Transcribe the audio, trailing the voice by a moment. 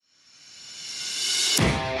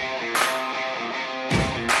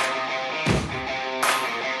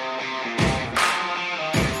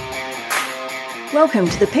Welcome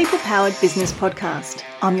to the People Powered Business Podcast.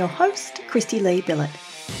 I'm your host, Christy Lee Billett.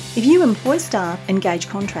 If you employ staff, engage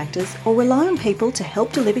contractors, or rely on people to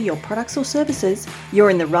help deliver your products or services, you're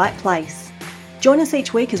in the right place. Join us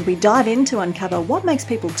each week as we dive in to uncover what makes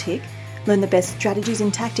people tick, learn the best strategies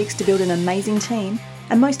and tactics to build an amazing team,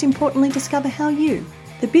 and most importantly, discover how you,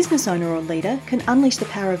 the business owner or leader, can unleash the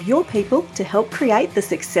power of your people to help create the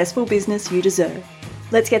successful business you deserve.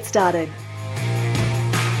 Let's get started.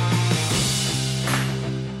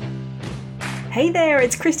 Hey there,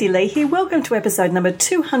 it's Christy Lee here. Welcome to episode number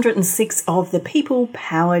 206 of the People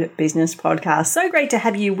Powered Business Podcast. So great to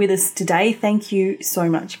have you with us today. Thank you so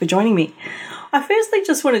much for joining me. I firstly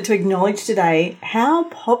just wanted to acknowledge today how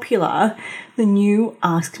popular the new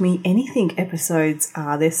Ask Me Anything episodes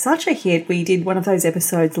are. They're such a hit. We did one of those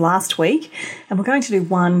episodes last week, and we're going to do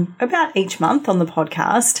one about each month on the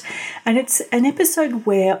podcast. And it's an episode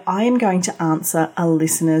where I am going to answer a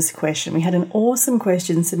listener's question. We had an awesome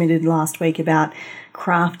question submitted last week about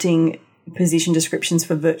crafting position descriptions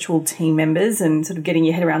for virtual team members and sort of getting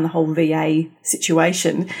your head around the whole VA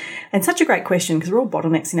situation. And such a great question because we're all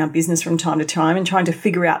bottlenecks in our business from time to time, and trying to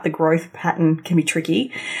figure out the growth pattern can be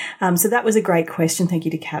tricky. So that was a great question. Thank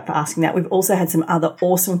you to Kat for asking that. We've also had some other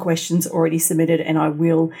awesome questions already submitted, and I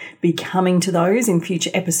will be coming to those in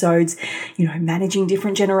future episodes. You know, managing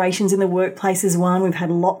different generations in the workplace is one. We've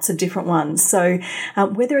had lots of different ones. So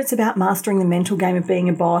whether it's about mastering the mental game of being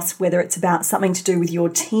a boss, whether it's about something to do with your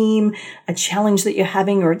team, a challenge that you're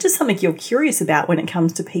having, or just something you're curious about when it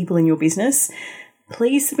comes to people in your business,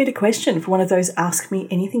 please submit a question for one of those Ask Me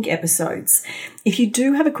Anything episodes. If you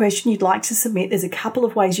do have a question you'd like to submit, there's a couple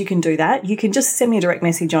of ways you can do that. You can just send me a direct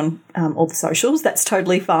message on all the socials. That's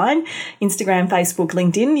totally fine. Instagram, Facebook,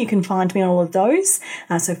 LinkedIn, you can find me on all of those.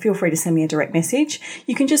 So feel free to send me a direct message.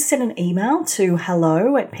 You can just send an email to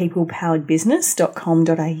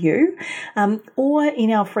hello@peoplepoweredbusiness.com.au, or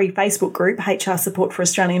in our free Facebook group, HR Support for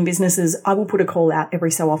Australian Businesses, I will put a call out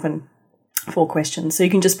every so often for questions. So you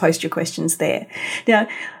can just post your questions there. Now,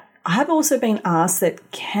 I have also been asked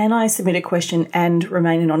that can I submit a question and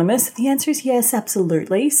remain anonymous? The answer is yes,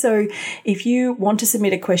 absolutely. So if you want to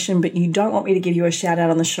submit a question but you don't want me to give you a shout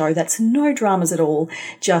out on the show, that's no dramas at all.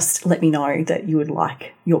 Just let me know that you would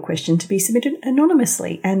like your question to be submitted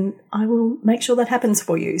anonymously, and I will make sure that happens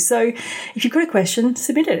for you. So if you've got a question,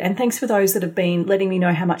 submit it. And thanks for those that have been letting me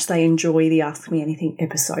know how much they enjoy the Ask Me Anything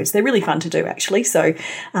episodes. They're really fun to do, actually. So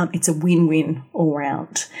it's a win-win all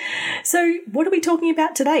round. So what are we talking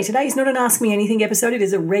about today? Today is not an Ask Me Anything episode. It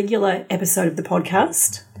is a regular episode of the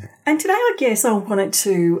podcast. And today, I guess I wanted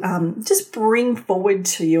to just bring forward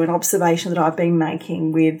to you an observation that I've been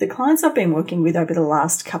making with the clients I've been working with over the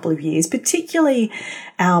last couple of years, particularly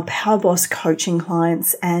our Power Boss coaching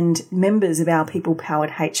clients and members of our People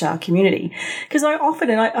Powered HR community. Because I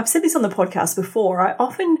often, and I've said this on the podcast before, I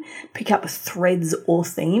often pick up threads or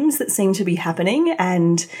themes that seem to be happening,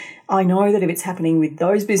 and I know that if it's happening with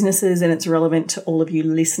those businesses, then it's relevant to all of you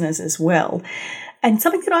listeners as well. And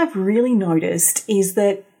something that I've really noticed is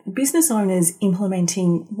that business owners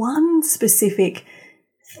implementing one specific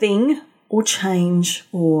thing or change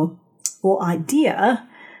or idea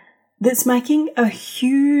that's making a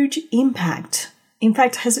huge impact. In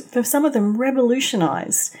fact, has for some of them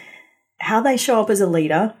revolutionized how they show up as a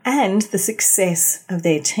leader and the success of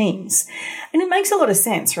their teams. And it makes a lot of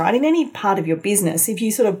sense, right? In any part of your business, if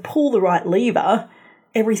you sort of pull the right lever,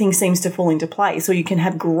 everything seems to fall into place, or you can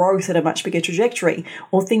have growth at a much bigger trajectory,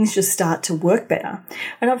 or things just start to work better.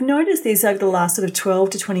 And I've noticed this over the last sort of 12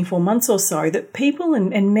 to 24 months or so, that people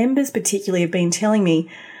and members particularly have been telling me,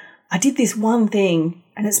 I did this one thing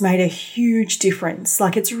and it's made a huge difference.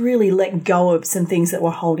 Like it's really let go of some things that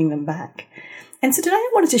were holding them back. And so today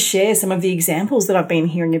I wanted to share some of the examples that I've been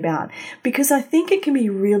hearing about, because I think it can be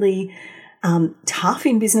really tough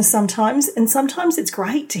in business sometimes, and sometimes it's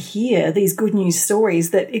great to hear these good news stories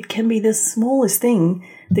that it can be the smallest thing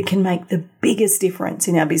that can make the biggest difference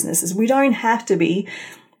in our businesses. We don't have to be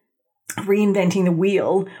reinventing the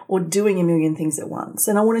wheel or doing a million things at once.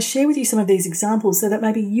 And I want to share with you some of these examples so that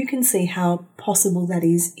maybe you can see how possible that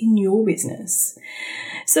is in your business.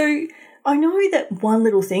 So I know that one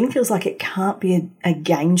little thing feels like it can't be a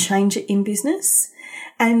game changer in business.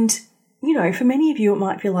 And you know, for many of you, it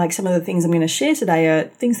might feel like some of the things I'm going to share today are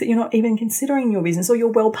things that you're not even considering in your business, or you're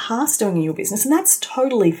well past doing in your business. And that's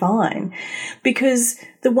totally fine, because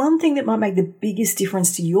the one thing that might make the biggest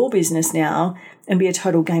difference to your business now and be a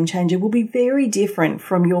total game changer will be very different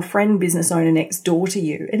from your friend business owner next door to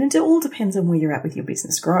you. And it all depends on where you're at with your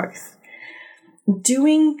business growth.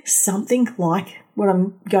 Doing something like what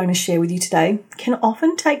I'm going to share with you today can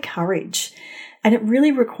often take courage. And it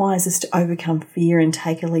really requires us to overcome fear and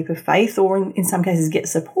take a leap of faith, or in some cases get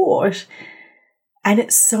support. And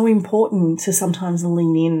it's so important to sometimes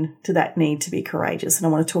lean in to that need to be courageous. And I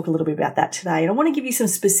want to talk a little bit about that today. And I want to give you some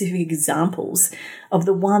specific examples of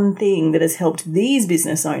the one thing that has helped these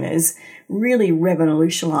business owners really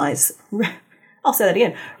revolutionize their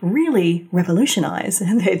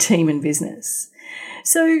team and business.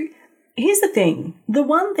 So here's the thing. The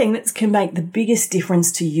one thing that can make the biggest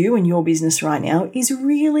difference to you and your business right now is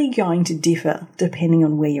really going to differ depending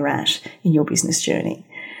on where you're at in your business journey.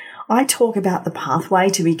 I talk about the pathway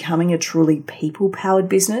to becoming a truly people-powered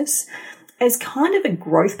business as kind of a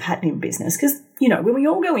growth pattern in business. Because, when we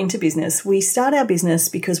all go into business, we start our business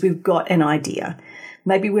because we've got an idea.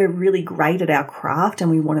 Maybe we're really great at our craft and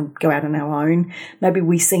we want to go out on our own. Maybe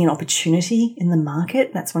we see an opportunity in the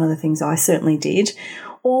market. That's one of the things I certainly did.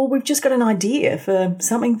 Or we've just got an idea for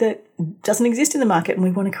something that doesn't exist in the market and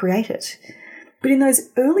we want to create it. But in those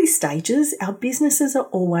early stages, our businesses are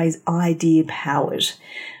always idea-powered.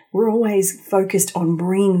 We're always focused on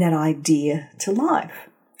bringing that idea to life.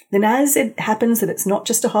 Then as it happens that it's not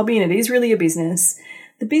just a hobby and it is really a business,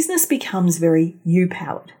 the business becomes very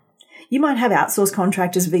you-powered. You might have outsourced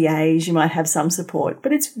contractors, VAs, you might have some support,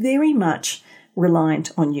 but it's very much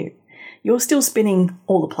reliant on you. You're still spinning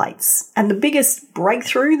all the plates. And the biggest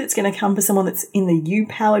breakthrough that's going to come for someone that's in the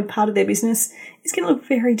you-powered part of their business is going to look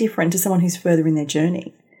very different to someone who's further in their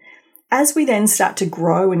journey. As we then start to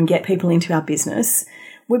grow and get people into our business,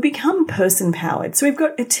 we become person-powered. So we've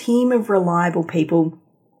got a team of reliable people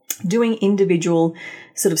doing individual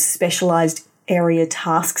sort of specialized area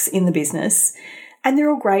tasks in the business. And they're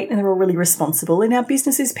all great and they're all really responsible. And our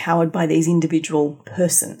business is powered by these individual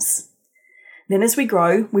persons. Then as we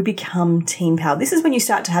grow, we become team-powered. This is when you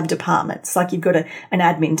start to have departments. Like you've got an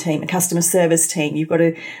admin team, a customer service team. You've got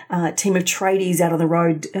a team of tradies out on the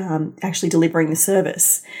road actually delivering the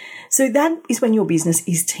service. So that is when your business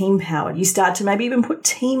is team-powered. You start to maybe even put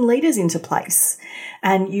team leaders into place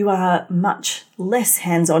and you are much less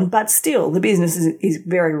hands-on, but still the business is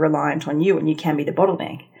very reliant on you and you can be the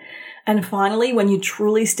bottleneck. And finally, when you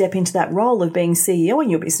truly step into that role of being CEO in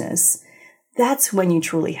your business, that's when you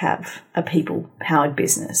truly have a people-powered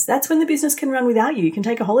business. That's when the business can run without you. You can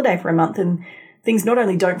take a holiday for a month and things not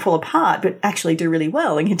only don't fall apart, but actually do really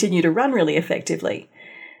well and continue to run really effectively.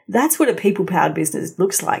 That's what a people-powered business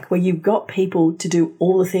looks like, where you've got people to do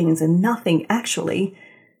all the things and nothing actually,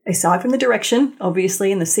 aside from the direction,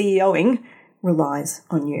 obviously, and the CEOing, relies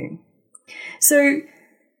on you. So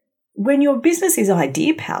when your business is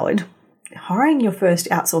idea-powered, hiring your first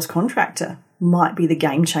outsourced contractor might be the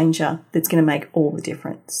game changer that's going to make all the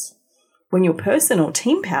difference. When you're person or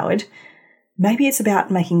team-powered, maybe it's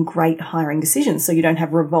about making great hiring decisions so you don't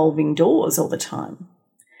have revolving doors all the time.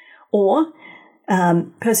 Or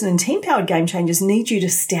person and team-powered game changers need you to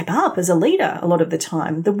step up as a leader a lot of the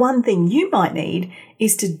time. The one thing you might need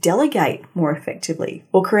is to delegate more effectively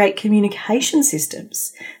or create communication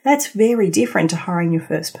systems. That's very different to hiring your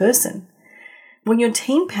first person. When you're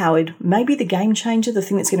team-powered, maybe the game changer, the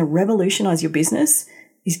thing that's going to revolutionize your business,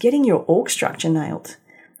 is getting your org structure nailed.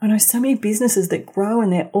 I know so many businesses that grow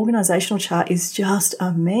and their organizational chart is just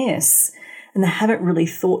a mess. And they haven't really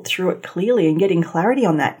thought through it clearly, and getting clarity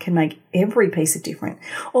on that can make every piece of difference.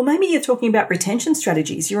 Or maybe you're talking about retention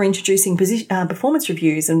strategies. You're introducing performance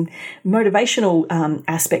reviews and motivational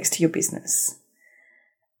aspects to your business.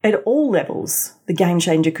 At all levels, the game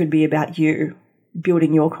changer could be about you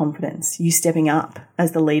building your confidence, you stepping up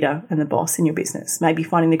as the leader and the boss in your business, maybe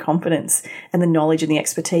finding the confidence and the knowledge and the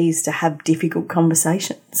expertise to have difficult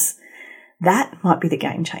conversations. That might be the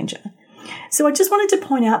game changer. So I just wanted to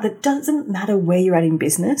point out that it doesn't matter where you're at in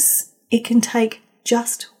business. It can take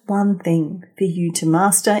just one thing for you to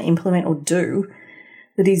master, implement, or do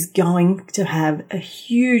that is going to have a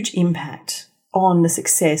huge impact on the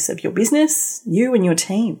success of your business, you and your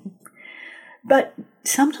team. But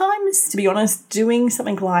sometimes, to be honest, doing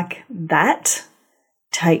something like that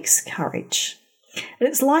takes courage. And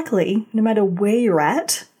it's likely, no matter where you're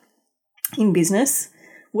at in business,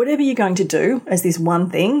 whatever you're going to do as this one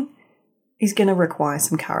thing is going to require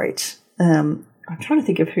some courage. I'm trying to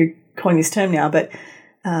think of who coined this term now, but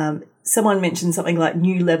someone mentioned something like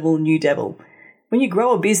new level, new devil. When you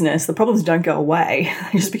grow a business, the problems don't go away.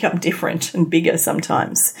 They just become different and bigger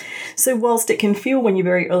sometimes. So whilst it can feel when you're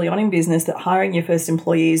very early on in business that hiring your first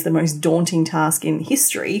employee is the most daunting task in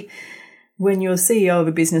history, when you're CEO of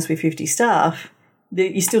a business with 50 staff,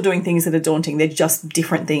 you're still doing things that are daunting. They're just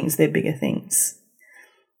different things. They're bigger things.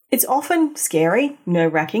 It's often scary,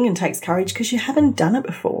 nerve-wracking, and takes courage because you haven't done it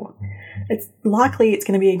before. It's likely it's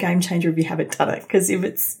going to be a game changer if you haven't done it, because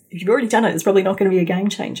if you've already done it, it's probably not going to be a game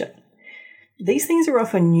changer. These things are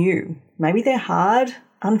often new. Maybe they're hard,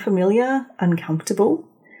 unfamiliar, uncomfortable.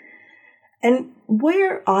 And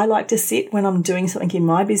where I like to sit when I'm doing something in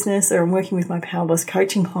my business or I'm working with my Power Boss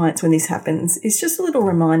coaching clients when this happens is just a little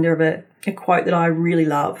reminder of a quote that I really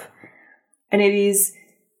love. And it is,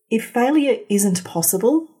 if failure isn't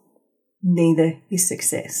possible, neither is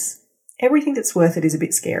success. Everything that's worth it is a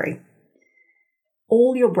bit scary.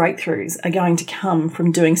 All your breakthroughs are going to come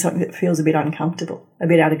from doing something that feels a bit uncomfortable, a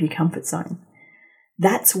bit out of your comfort zone.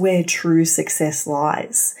 That's where true success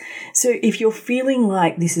lies. So if you're feeling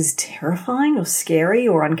like this is terrifying or scary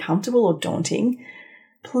or uncomfortable or daunting,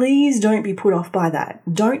 please don't be put off by that.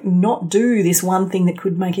 Don't not do this one thing that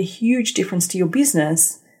could make a huge difference to your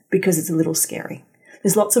business because it's a little scary.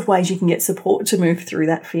 There's lots of ways you can get support to move through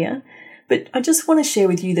that fear. But I just want to share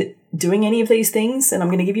with you that doing any of these things, and I'm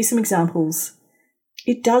going to give you some examples,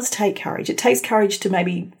 it does take courage. It takes courage to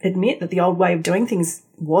maybe admit that the old way of doing things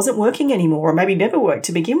wasn't working anymore, or maybe never worked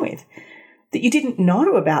to begin with, that you didn't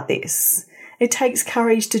know about this. It takes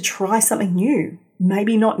courage to try something new,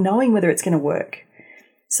 maybe not knowing whether it's going to work.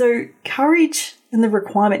 So courage and the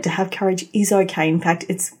requirement to have courage is okay. In fact,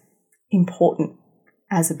 it's important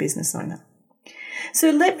as a business owner.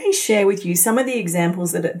 So let me share with you some of the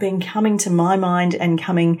examples that have been coming to my mind and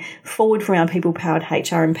coming forward from our People-Powered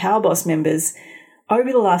HR and Power Boss members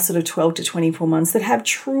over the last sort of 12 to 24 months that have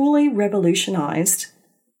truly revolutionized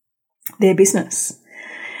their business.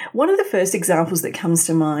 One of the first examples that comes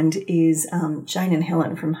to mind is Jane and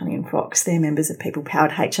Helen from Honey and Fox. They're members of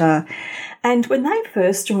People-Powered HR. And when they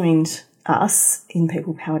first joined us in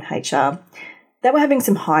People-Powered HR, they were having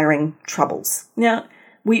some hiring troubles. Now,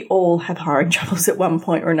 we all have hiring troubles at one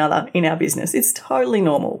point or another in our business. It's totally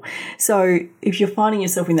normal. So if you're finding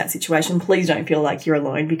yourself in that situation, please don't feel like you're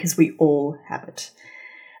alone because we all have it.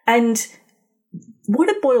 And what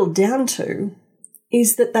it boiled down to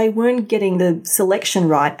is that they weren't getting the selection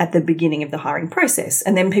right at the beginning of the hiring process.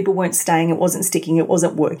 And then people weren't staying, it wasn't sticking, it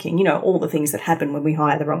wasn't working. You know, all the things that happen when we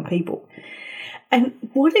hire the wrong people. And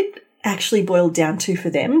what it actually boiled down to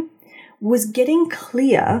for them was getting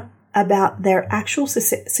clear about their actual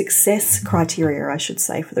success criteria, I should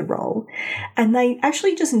say, for the role. And they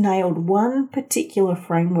actually just nailed one particular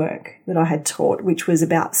framework that I had taught, which was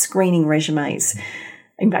about screening resumes.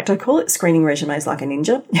 In fact, I call it screening resumes like a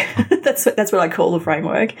ninja. That's what I call the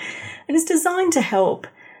framework. And it's designed to help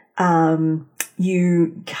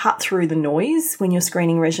you cut through the noise when you're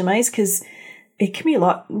screening resumes, because it can be a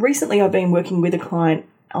lot. Recently, I've been working with a client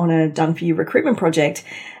on a done-for-you recruitment project,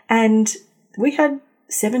 and we had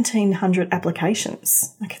 1,700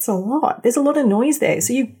 applications. Like, it's a lot. There's a lot of noise there.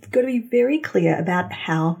 So you've got to be very clear about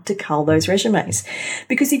how to cull those resumes.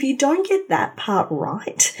 Because if you don't get that part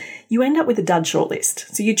right, you end up with a dud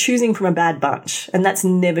shortlist. So you're choosing from a bad bunch, and that's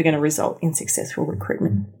never going to result in successful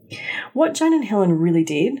recruitment. What Jane and Helen really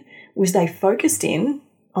did was they focused in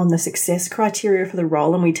on the success criteria for the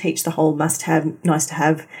role, and we teach the whole must-have,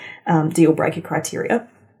 nice-to-have, deal-breaker criteria.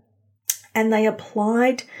 And they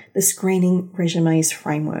applied the screening resumes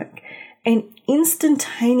framework. And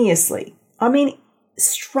instantaneously, I mean,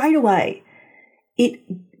 straight away, it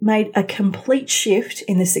made a complete shift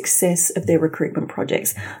in the success of their recruitment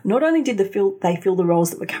projects. Not only did they fill the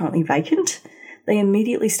roles that were currently vacant, they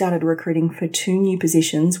immediately started recruiting for 2 new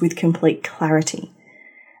positions with complete clarity.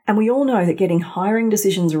 And we all know that getting hiring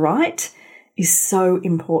decisions right is so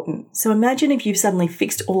important. So imagine if you've suddenly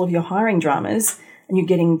fixed all of your hiring dramas and you're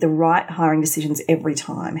getting the right hiring decisions every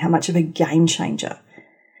time. How much of a game changer.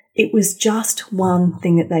 It was just one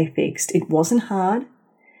thing that they fixed. It wasn't hard.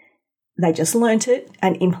 They just learnt it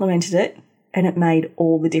and implemented it, and it made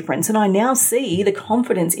all the difference. And I now see the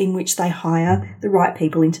confidence in which they hire the right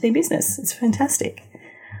people into their business. It's fantastic.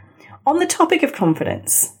 On the topic of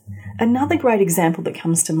confidence, another great example that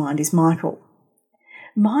comes to mind is Michael.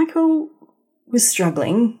 Michael was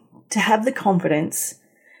struggling to have the confidence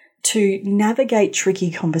to navigate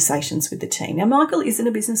tricky conversations with the team. Now, Michael isn't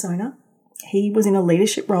a business owner. He was in a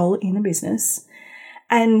leadership role in a business.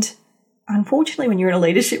 And unfortunately, when you're in a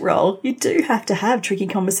leadership role, you do have to have tricky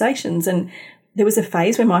conversations. And there was a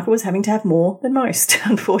phase where Michael was having to have more than most,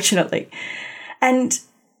 unfortunately. And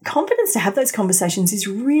confidence to have those conversations is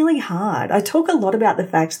really hard. I talk a lot about the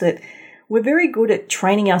fact that we're very good at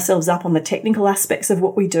training ourselves up on the technical aspects of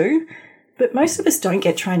what we do, but most of us don't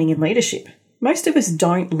get training in leadership. Most of us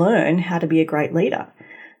don't learn how to be a great leader.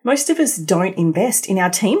 Most of us don't invest in our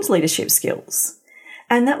team's leadership skills.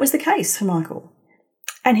 And that was the case for Michael.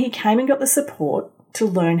 And he came and got the support to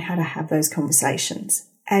learn how to have those conversations.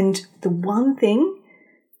 And the one thing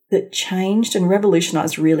that changed and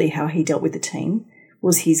revolutionized really how he dealt with the team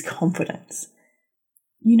was his confidence.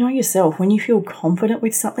 You know yourself, when you feel confident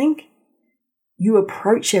with something, You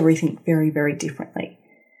approach everything very, very differently.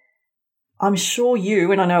 I'm sure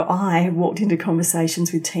you, and I know I, have walked into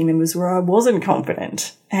conversations with team members where I wasn't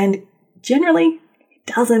confident, and generally it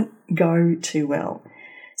doesn't go too well.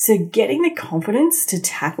 So getting the confidence to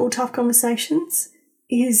tackle tough conversations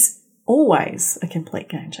is always a complete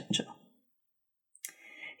game changer.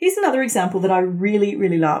 Here's another example that I really,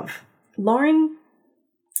 really love. Lauren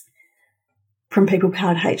from People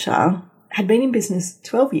Powered HR had been in business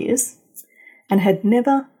 12 years and had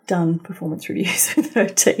never done performance reviews with her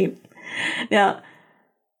team. Now,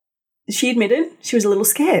 she admitted she was a little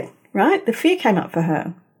scared, right? The fear came up for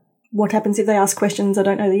her. What happens if they ask questions I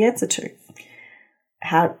don't know the answer to?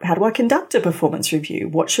 How do I conduct a performance review?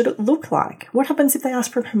 What should it look like? What happens if they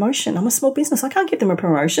ask for a promotion? I'm a small business. I can't give them a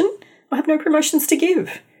promotion. I have no promotions to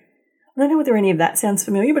give. I don't know whether any of that sounds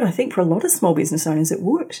familiar, but I think for a lot of small business owners it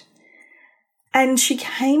would. And she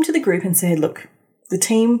came to the group and said, look, the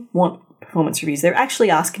team want performance reviews. They're actually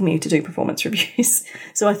asking me to do performance reviews,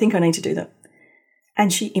 so I think I need to do them.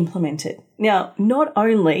 And she implemented. Now, not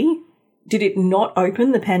only did it not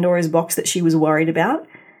open the Pandora's box that she was worried about,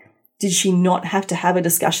 did she not have to have a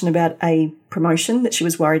discussion about a promotion that she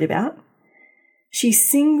was worried about? She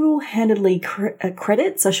single-handedly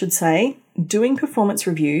credits, I should say, doing performance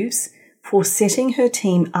reviews for setting her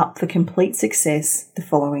team up for complete success the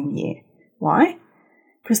following year. Why?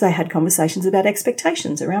 Because they had conversations about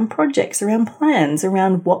expectations, around projects, around plans,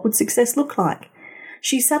 around what would success look like.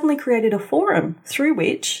 She suddenly created a forum through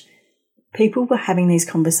which people were having these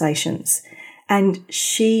conversations. And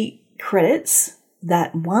she credits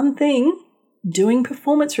that one thing, doing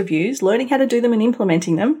performance reviews, learning how to do them and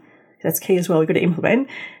implementing them, that's key as well, we've got to implement,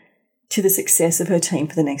 to the success of her team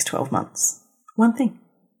for the next 12 months. One thing.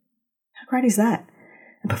 How great is that?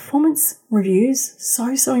 And performance reviews,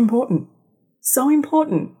 so important. So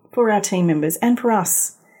important for our team members and for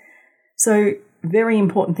us. So very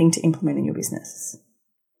important thing to implement in your business.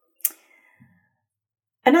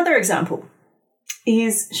 Another example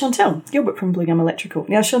is Chantel Gilbert from Blue Gum Electrical.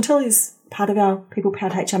 Now, Chantel is part of our People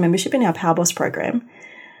Powered HR membership in our Power Boss program.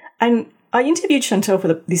 And I interviewed Chantel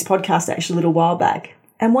for this podcast actually a little while back.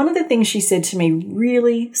 And one of the things she said to me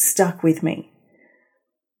really stuck with me.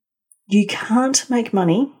 You can't make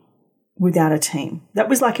money without a team. That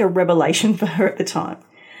was like a revelation for her at the time.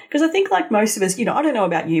 Because I think like most of us, I don't know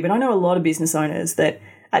about you, but I know a lot of business owners that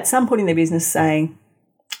at some point in their business say,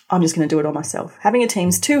 I'm just going to do it all myself. Having a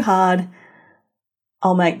team's too hard.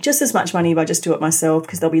 I'll make just as much money if I just do it myself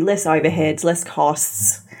because there'll be less overheads, less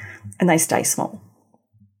costs, and they stay small.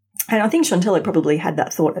 And I think Chantel had probably had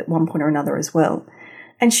that thought at one point or another as well.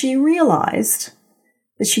 And she realised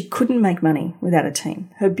that she couldn't make money without a team.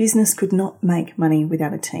 Her business could not make money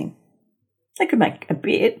without a team. They could make a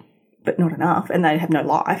bit, but not enough, and they'd have no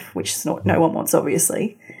life, which is not, no one wants,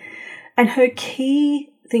 obviously. And her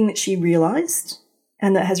key thing that she realised,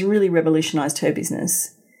 and that has really revolutionised her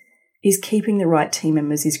business, is keeping the right team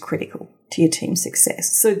members is critical to your team's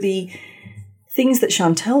success. So the things that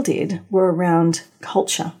Chantel did were around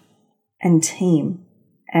culture and team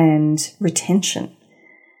and retention.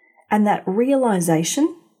 And that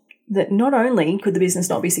realisation that not only could the business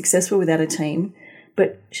not be successful without a team,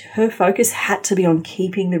 but her focus had to be on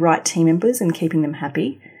keeping the right team members and keeping them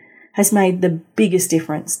happy, has made the biggest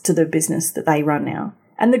difference to the business that they run now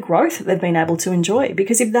and the growth that they've been able to enjoy.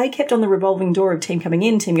 Because if they kept on the revolving door of team coming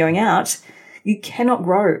in, team going out, you cannot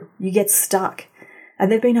grow. You get stuck. And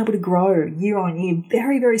they've been able to grow year on year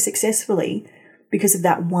very, very successfully because of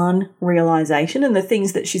that one realization and the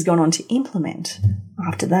things that she's gone on to implement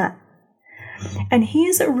after that. And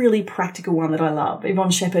here's a really practical one that I love.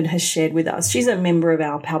 Yvonne Shepherd has shared with us. She's a member of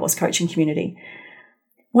our Power Boss coaching community.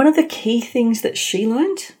 One of the key things that she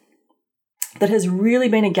learned that has really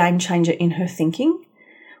been a game changer in her thinking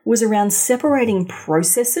was around separating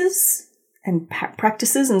processes and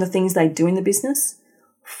practices and the things they do in the business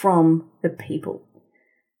from the people.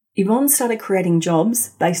 Yvonne started creating jobs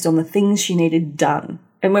based on the things she needed done.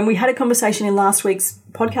 And when we had a conversation in last week's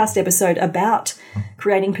podcast episode about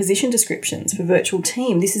creating position descriptions for virtual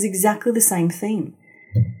team, this is exactly the same theme.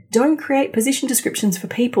 Don't create position descriptions for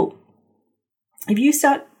people. If you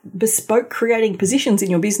start bespoke creating positions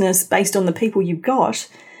in your business based on the people you've got,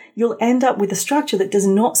 you'll end up with a structure that does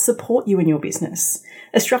not support you in your business,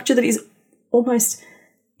 a structure that is almost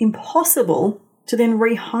impossible to then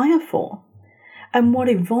rehire for. And what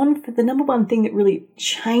Yvonne, the number one thing that really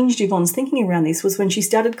changed Yvonne's thinking around this was when she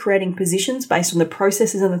started creating positions based on the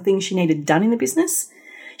processes and the things she needed done in the business,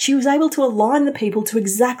 she was able to align the people to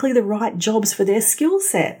exactly the right jobs for their skill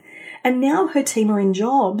set. And now her team are in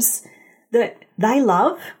jobs that they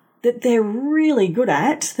love that they're really good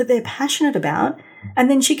at, that they're passionate about, and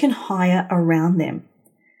then she can hire around them.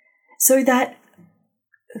 So that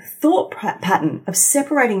thought pattern of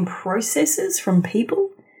separating processes from people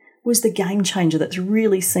was the game changer that's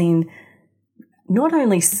really seen not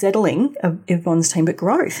only settling of Yvonne's team, but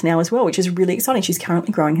growth now as well, which is really exciting. She's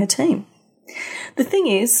currently growing her team. The thing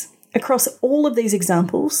is, across all of these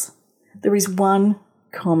examples, there is one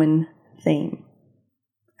common theme.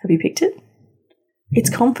 Have you picked it? It's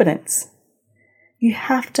confidence. You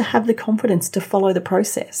have to have the confidence to follow the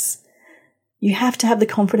process. You have to have the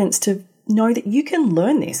confidence to know that you can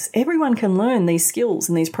learn this. Everyone can learn these skills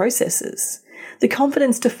and these processes. The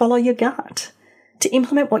confidence to follow your gut, to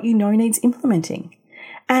implement what you know needs implementing.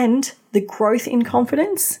 And the growth in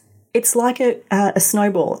confidence, it's like a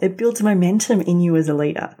snowball. It builds momentum in you as a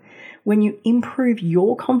leader. When you improve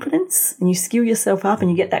your confidence and you skill yourself up and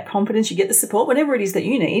you get that confidence, you get the support, whatever it is that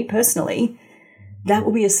you need personally, that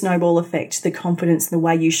will be a snowball effect, the confidence, the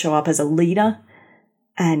way you show up as a leader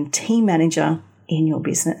and team manager in your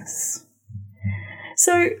business.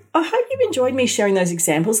 So I hope you've enjoyed me sharing those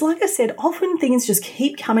examples. Like I said, often things just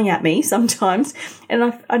keep coming at me sometimes, and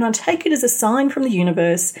I take it as a sign from the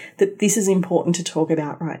universe that this is important to talk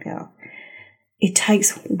about right now. It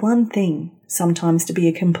takes one thing sometimes to be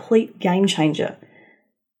a complete game changer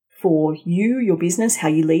for you, your business, how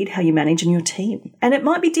you lead, how you manage, and your team. And it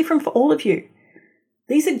might be different for all of you.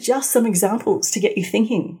 These are just some examples to get you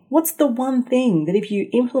thinking. What's the one thing that if you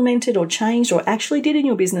implemented or changed or actually did in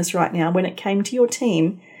your business right now when it came to your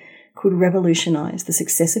team could revolutionize the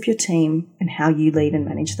success of your team and how you lead and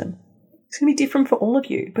manage them? It's going to be different for all of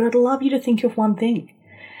you, but I'd love you to think of one thing.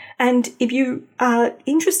 And if you are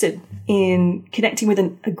interested in connecting with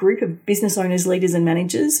a group of business owners, leaders and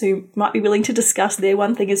managers who might be willing to discuss their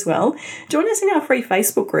one thing as well, join us in our free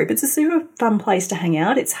Facebook group. It's a super fun place to hang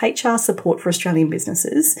out. It's HR Support for Australian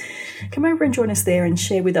Businesses. Come over and join us there and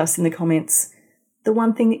share with us in the comments the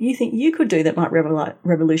one thing that you think you could do that might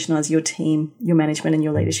revolutionise your team, your management and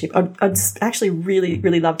your leadership. I'd actually really,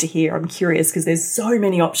 really love to hear. I'm curious because there's so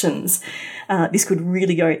many options. This could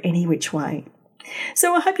really go any which way.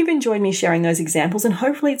 So I hope you've enjoyed me sharing those examples, and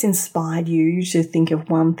hopefully it's inspired you to think of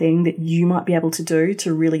one thing that you might be able to do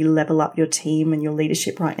to really level up your team and your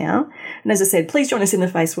leadership right now. And as I said, please join us in the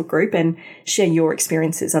Facebook group and share your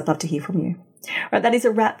experiences. I'd love to hear from you. All right, that is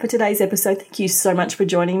a wrap for today's episode. Thank you so much for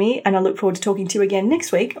joining me, and I look forward to talking to you again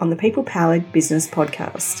next week on the People Powered Business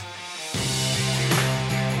Podcast.